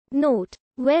Note: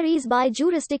 varies by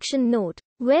jurisdiction. Note: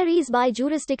 varies by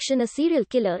jurisdiction. A serial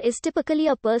killer is typically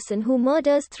a person who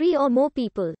murders 3 or more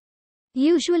people,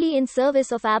 usually in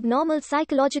service of abnormal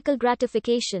psychological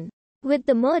gratification, with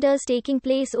the murders taking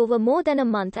place over more than a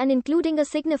month and including a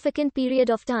significant period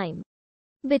of time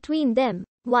between them.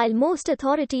 While most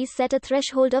authorities set a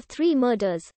threshold of 3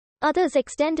 murders, others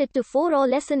extend it to 4 or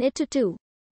lessen it to 2.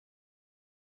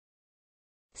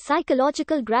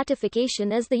 Psychological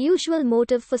gratification is the usual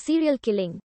motive for serial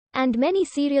killing, and many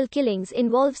serial killings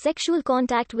involve sexual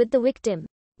contact with the victim.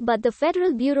 But the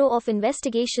Federal Bureau of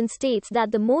Investigation states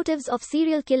that the motives of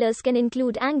serial killers can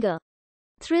include anger,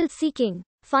 thrill-seeking,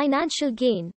 financial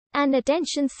gain, and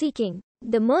attention-seeking.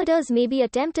 The murders may be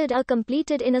attempted or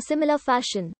completed in a similar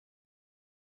fashion.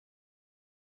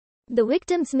 The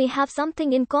victims may have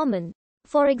something in common.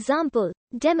 For example,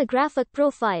 demographic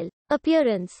profile,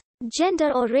 appearance,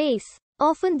 gender or race.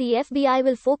 Often the FBI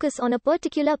will focus on a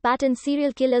particular pattern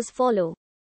serial killers follow.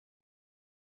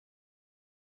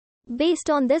 Based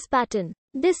on this pattern,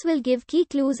 this will give key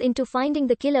clues into finding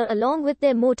the killer along with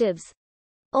their motives.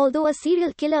 Although a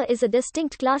serial killer is a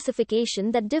distinct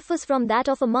classification that differs from that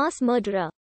of a mass murderer,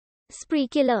 spree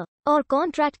killer, or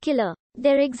contract killer,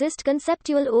 there exist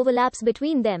conceptual overlaps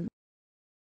between them.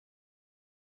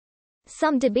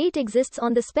 Some debate exists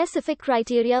on the specific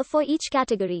criteria for each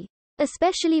category,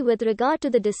 especially with regard to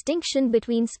the distinction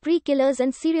between spree killers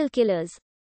and serial killers.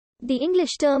 The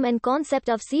English term and concept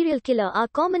of serial killer are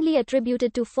commonly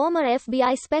attributed to former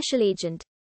FBI Special Agent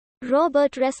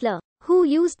Robert Ressler, who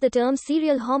used the term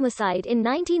serial homicide in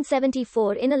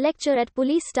 1974 in a lecture at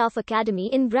Police Staff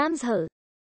Academy in Bramshill,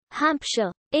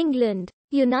 Hampshire, England,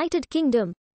 United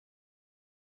Kingdom.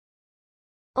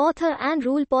 Author Anne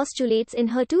Rule postulates in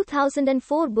her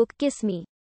 2004 book Kiss Me,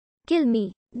 Kill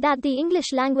Me, that the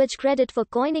English language credit for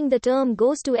coining the term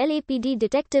goes to LAPD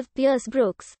Detective Pierce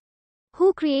Brooks,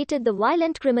 who created the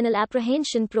Violent Criminal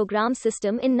Apprehension Program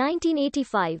system in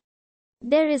 1985.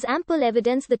 There is ample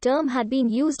evidence the term had been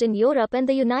used in Europe and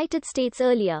the United States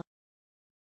earlier.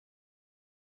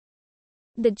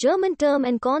 The German term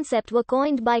and concept were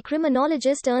coined by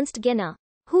criminologist Ernst Genner,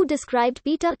 who described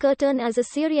Peter Kürten as a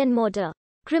Syrian martyr.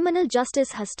 Criminal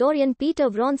justice historian Peter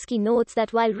Vronsky notes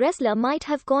that while Ressler might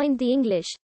have coined the English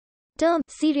term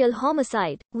serial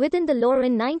homicide within the law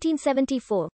in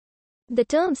 1974, the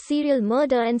terms serial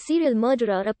murder and serial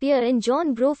murderer appear in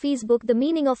John Brophy's book The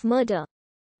Meaning of Murder.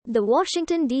 The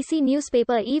Washington, D.C.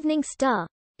 newspaper Evening Star,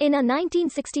 in a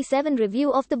 1967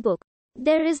 review of the book,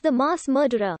 there is the mass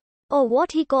murderer, or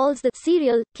what he calls the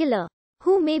serial killer,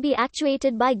 who may be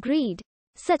actuated by greed,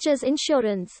 such as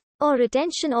insurance, or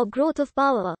retention or growth of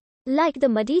power, like the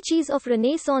Medicis of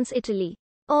Renaissance Italy,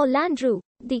 or Landru,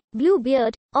 the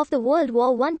Bluebeard, of the World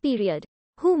War I period,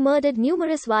 who murdered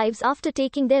numerous wives after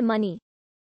taking their money.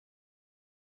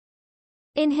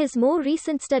 In his more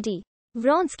recent study,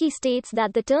 Vronsky states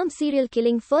that the term serial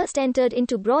killing first entered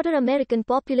into broader American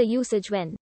popular usage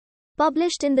when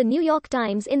published in the New York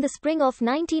Times in the spring of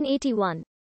 1981.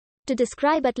 To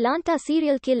describe Atlanta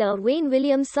serial killer Wayne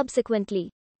Williams subsequently.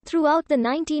 Throughout the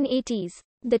 1980s,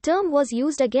 the term was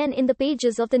used again in the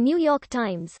pages of the New York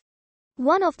Times,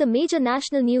 one of the major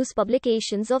national news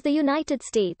publications of the United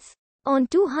States, on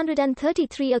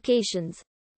 233 occasions.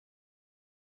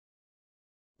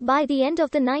 By the end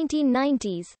of the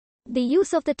 1990s, the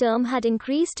use of the term had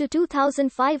increased to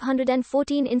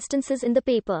 2,514 instances in the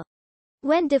paper.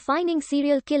 When defining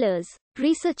serial killers,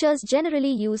 researchers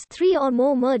generally use 3 or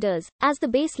more murders as the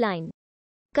baseline,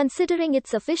 considering it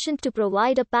sufficient to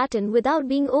provide a pattern without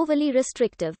being overly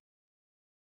restrictive.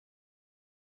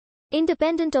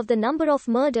 Independent of the number of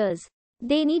murders,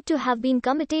 they need to have been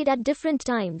committed at different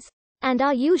times, and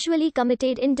are usually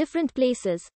committed in different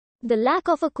places. The lack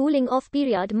of a cooling-off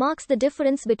period marks the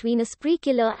difference between a spree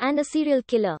killer and a serial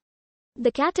killer.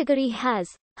 The category has,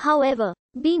 however,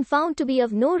 been found to be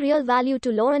of no real value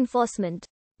to law enforcement,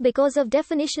 because of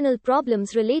definitional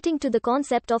problems relating to the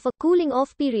concept of a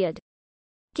cooling-off period.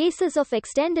 Cases of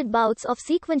extended bouts of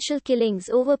sequential killings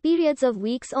over periods of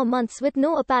weeks or months with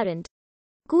no apparent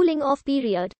cooling-off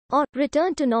period, or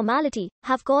return to normality,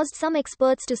 have caused some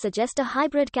experts to suggest a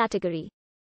hybrid category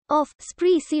of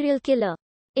spree serial killer.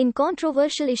 In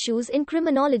Controversial Issues in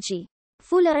Criminology,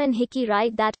 Fuller and Hickey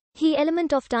write that the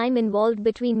element of time involved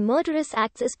between murderous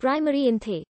acts is primary in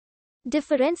the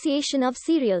differentiation of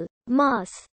serial, mass,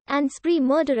 and spree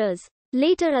murderers,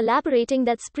 later elaborating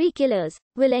that spree killers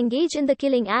will engage in the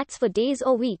killing acts for days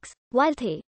or weeks, while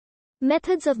the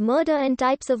methods of murder and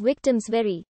types of victims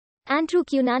vary. Andrew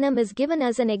Cunanan is given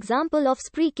as an example of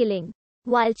spree killing,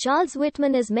 while Charles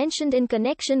Whitman is mentioned in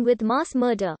connection with mass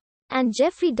murder, and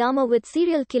Jeffrey Dahmer with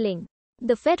serial killing.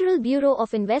 The Federal Bureau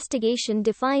of Investigation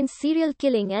defines serial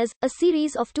killing as a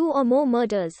series of 2 or more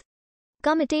murders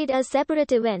committed as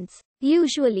separate events,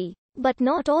 usually, but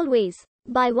not always,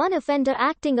 by one offender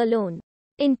acting alone.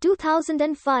 In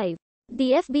 2005,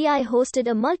 the FBI hosted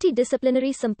a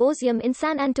multidisciplinary symposium in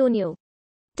San Antonio,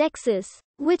 Texas,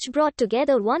 which brought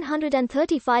together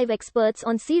 135 experts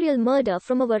on serial murder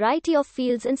from a variety of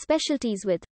fields and specialties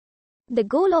with the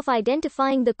goal of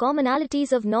identifying the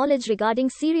commonalities of knowledge regarding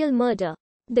serial murder.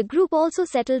 The group also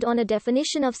settled on a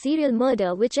definition of serial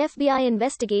murder which FBI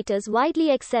investigators widely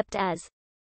accept as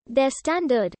their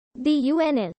standard. The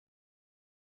UNL